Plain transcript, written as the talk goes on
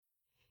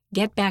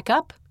Get Back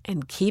Up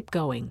and Keep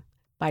Going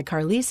by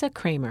Carlisa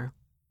Kramer.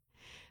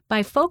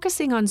 By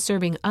focusing on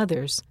serving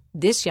others,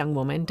 this young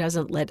woman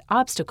doesn't let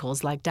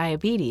obstacles like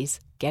diabetes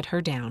get her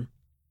down.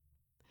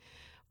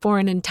 For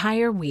an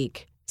entire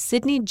week,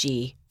 Sydney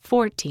G.,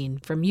 14,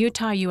 from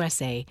Utah,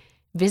 USA,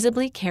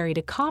 visibly carried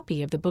a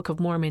copy of the Book of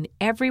Mormon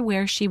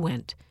everywhere she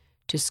went,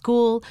 to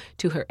school,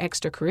 to her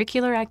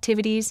extracurricular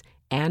activities,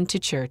 and to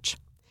church.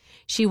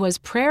 She was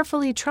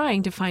prayerfully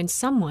trying to find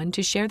someone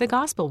to share the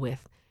gospel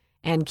with,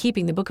 and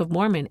keeping the Book of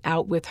Mormon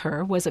out with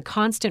her was a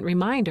constant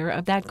reminder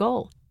of that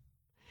goal.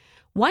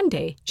 One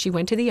day, she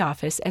went to the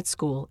office at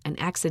school and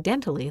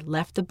accidentally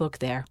left the book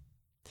there.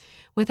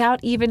 Without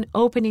even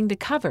opening the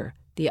cover,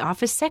 the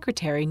office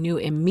secretary knew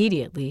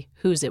immediately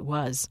whose it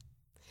was.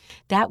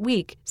 That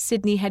week,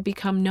 Sydney had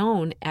become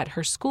known at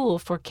her school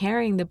for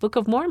carrying the Book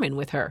of Mormon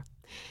with her.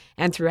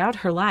 And throughout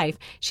her life,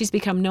 she's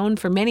become known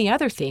for many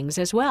other things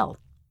as well.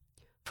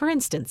 For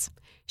instance,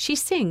 she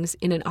sings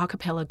in an a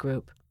cappella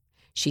group.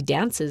 She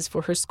dances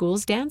for her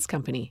school's dance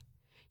company.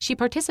 She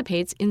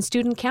participates in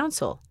student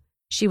council.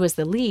 She was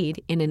the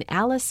lead in an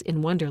Alice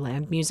in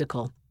Wonderland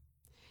musical.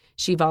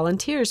 She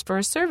volunteers for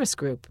a service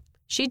group.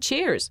 She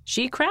cheers.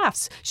 She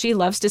crafts. She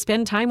loves to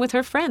spend time with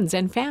her friends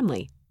and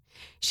family.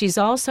 She's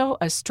also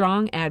a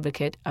strong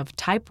advocate of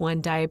type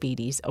 1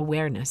 diabetes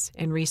awareness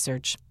and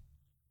research.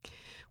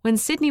 When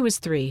Sydney was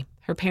 3,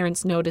 her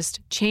parents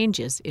noticed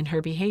changes in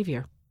her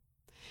behavior.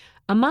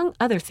 Among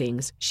other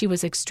things, she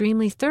was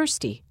extremely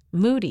thirsty,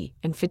 moody,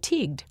 and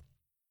fatigued.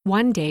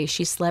 One day,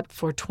 she slept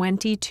for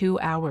 22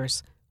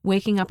 hours,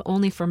 waking up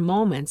only for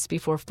moments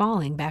before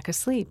falling back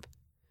asleep.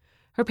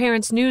 Her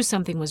parents knew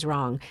something was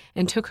wrong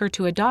and took her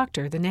to a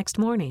doctor the next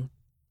morning.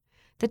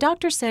 The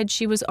doctor said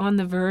she was on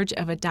the verge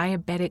of a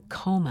diabetic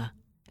coma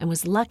and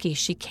was lucky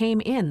she came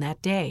in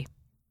that day.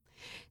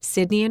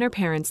 Sydney and her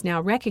parents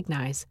now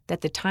recognize that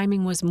the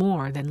timing was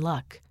more than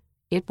luck.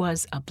 It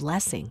was a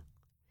blessing.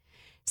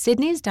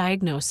 Sydney's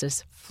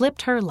diagnosis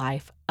flipped her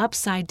life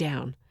upside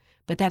down,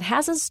 but that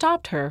hasn't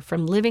stopped her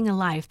from living a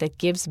life that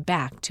gives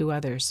back to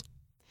others.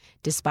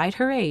 Despite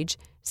her age,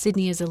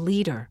 Sydney is a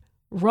leader,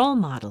 role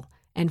model,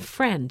 and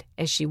friend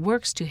as she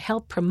works to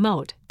help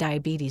promote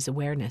diabetes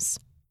awareness.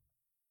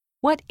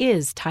 What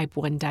is type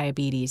 1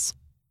 diabetes?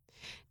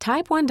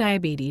 Type 1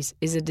 diabetes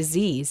is a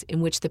disease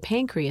in which the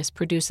pancreas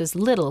produces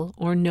little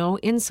or no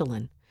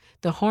insulin,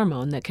 the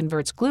hormone that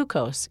converts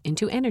glucose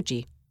into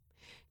energy.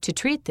 To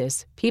treat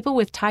this, people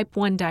with type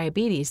 1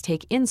 diabetes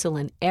take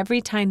insulin every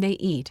time they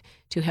eat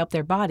to help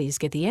their bodies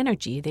get the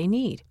energy they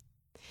need.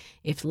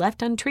 If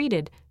left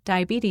untreated,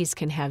 diabetes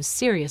can have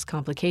serious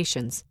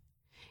complications.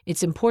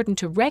 It's important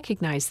to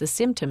recognize the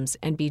symptoms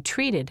and be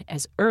treated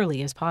as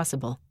early as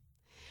possible.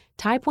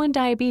 Type 1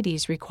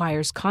 diabetes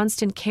requires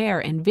constant care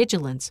and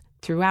vigilance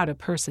throughout a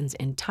person's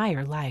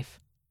entire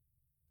life.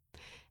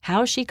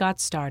 How she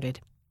got started.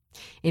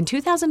 In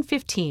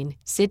 2015,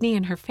 Sydney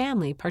and her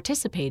family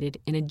participated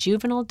in a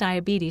Juvenile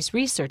Diabetes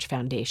Research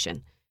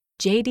Foundation,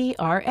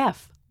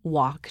 JDRF,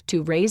 walk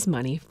to raise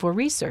money for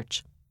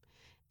research.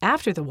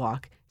 After the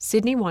walk,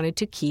 Sydney wanted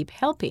to keep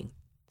helping.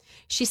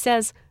 She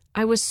says,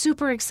 "I was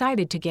super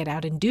excited to get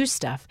out and do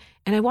stuff,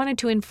 and I wanted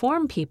to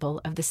inform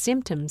people of the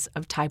symptoms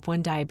of type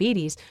 1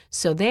 diabetes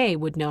so they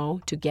would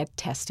know to get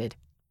tested."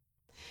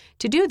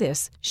 To do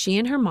this, she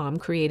and her mom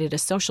created a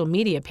social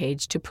media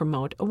page to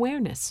promote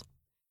awareness.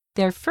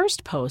 Their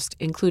first post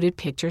included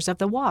pictures of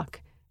the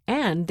walk,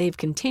 and they've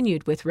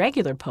continued with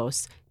regular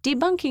posts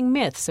debunking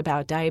myths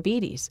about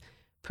diabetes,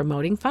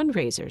 promoting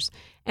fundraisers,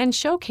 and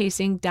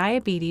showcasing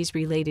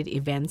diabetes-related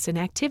events and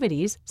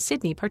activities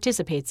Sydney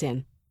participates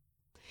in.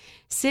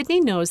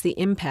 Sydney knows the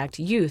impact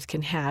youth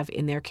can have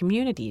in their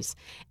communities,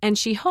 and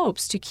she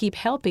hopes to keep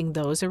helping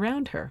those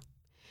around her.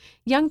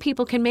 Young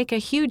people can make a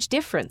huge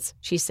difference,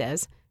 she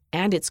says,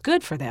 and it's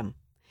good for them.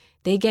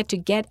 They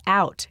get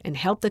out and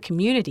help the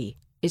community.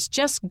 It's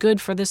just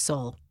good for the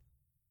soul.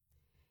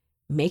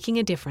 Making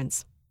a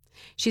difference.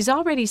 She's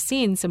already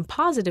seen some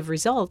positive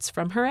results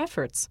from her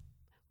efforts.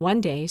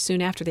 One day,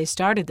 soon after they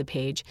started the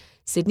page,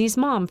 Sydney's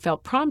mom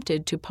felt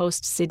prompted to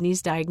post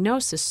Sydney's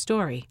diagnosis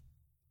story.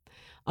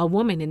 A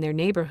woman in their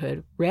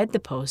neighborhood read the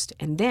post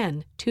and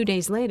then, 2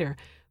 days later,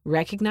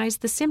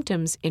 recognized the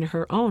symptoms in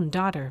her own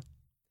daughter.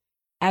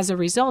 As a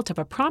result of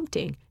a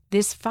prompting,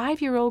 this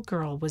 5-year-old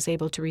girl was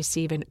able to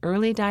receive an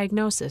early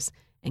diagnosis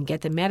and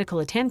get the medical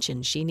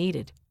attention she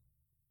needed.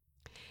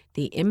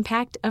 The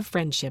impact of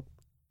friendship.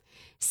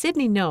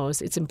 Sydney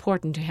knows it's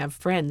important to have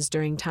friends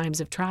during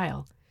times of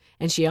trial,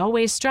 and she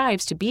always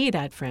strives to be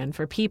that friend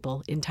for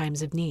people in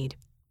times of need.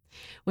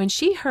 When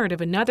she heard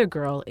of another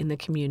girl in the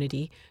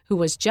community who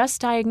was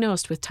just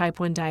diagnosed with type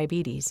 1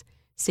 diabetes,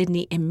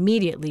 Sydney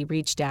immediately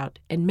reached out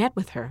and met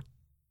with her.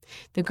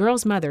 The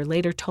girl's mother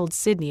later told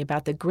Sydney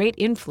about the great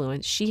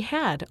influence she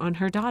had on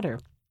her daughter.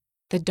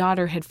 The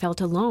daughter had felt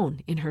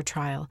alone in her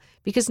trial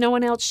because no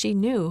one else she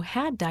knew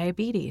had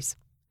diabetes.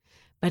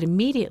 But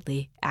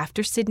immediately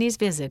after Sydney's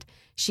visit,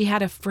 she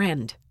had a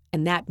friend,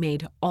 and that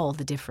made all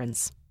the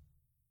difference.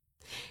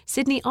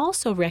 Sydney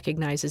also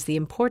recognizes the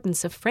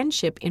importance of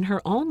friendship in her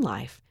own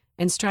life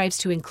and strives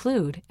to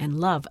include and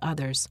love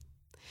others.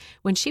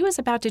 When she was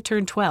about to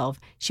turn 12,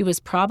 she was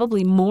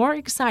probably more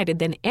excited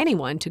than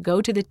anyone to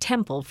go to the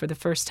temple for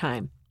the first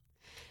time.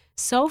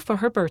 So for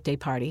her birthday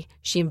party,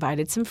 she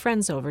invited some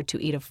friends over to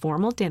eat a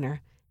formal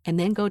dinner and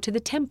then go to the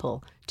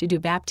temple to do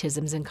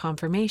baptisms and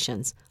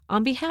confirmations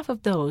on behalf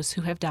of those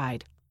who have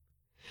died.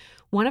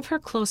 One of her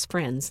close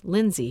friends,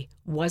 Lindsay,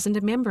 wasn't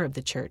a member of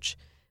the church,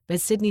 but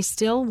Sydney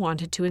still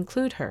wanted to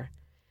include her.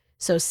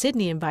 So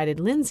Sydney invited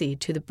Lindsay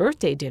to the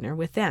birthday dinner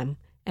with them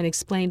and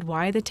explained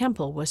why the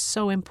temple was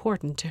so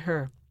important to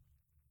her.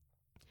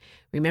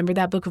 Remember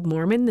that Book of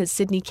Mormon that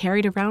Sydney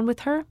carried around with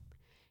her?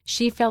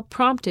 She felt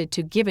prompted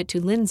to give it to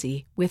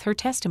Lindsay with her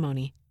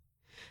testimony.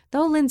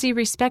 Though Lindsay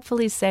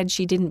respectfully said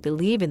she didn't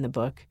believe in the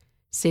book,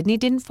 Sydney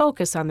didn't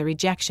focus on the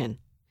rejection.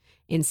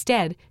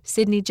 Instead,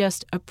 Sydney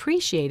just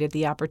appreciated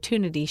the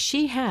opportunity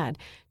she had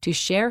to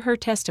share her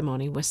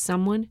testimony with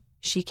someone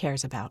she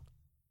cares about.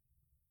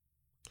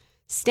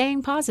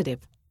 Staying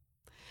positive.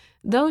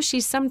 Though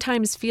she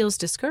sometimes feels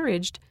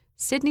discouraged,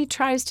 Sydney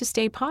tries to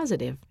stay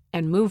positive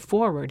and move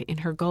forward in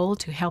her goal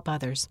to help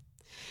others.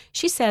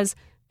 She says,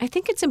 "I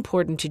think it's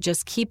important to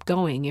just keep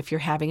going if you're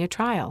having a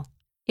trial.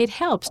 It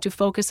helps to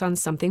focus on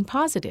something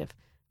positive,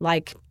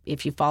 like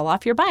if you fall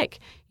off your bike,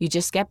 you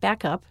just get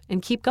back up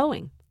and keep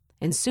going,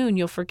 and soon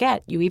you'll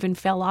forget you even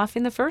fell off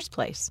in the first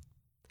place."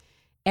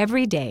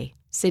 Every day,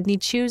 Sydney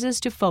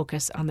chooses to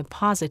focus on the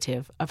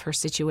positive of her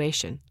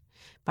situation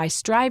by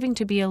striving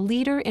to be a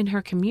leader in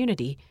her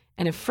community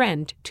and a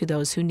friend to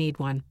those who need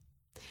one.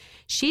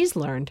 She's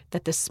learned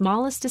that the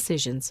smallest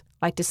decisions,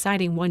 like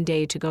deciding one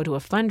day to go to a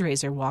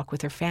fundraiser walk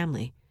with her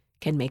family,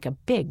 can make a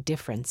big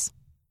difference.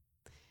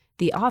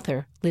 The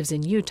author lives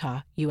in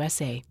Utah,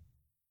 USA.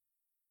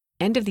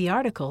 End of the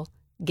article.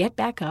 Get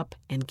back up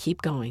and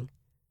keep going.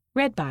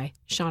 Read by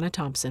Shauna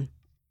Thompson.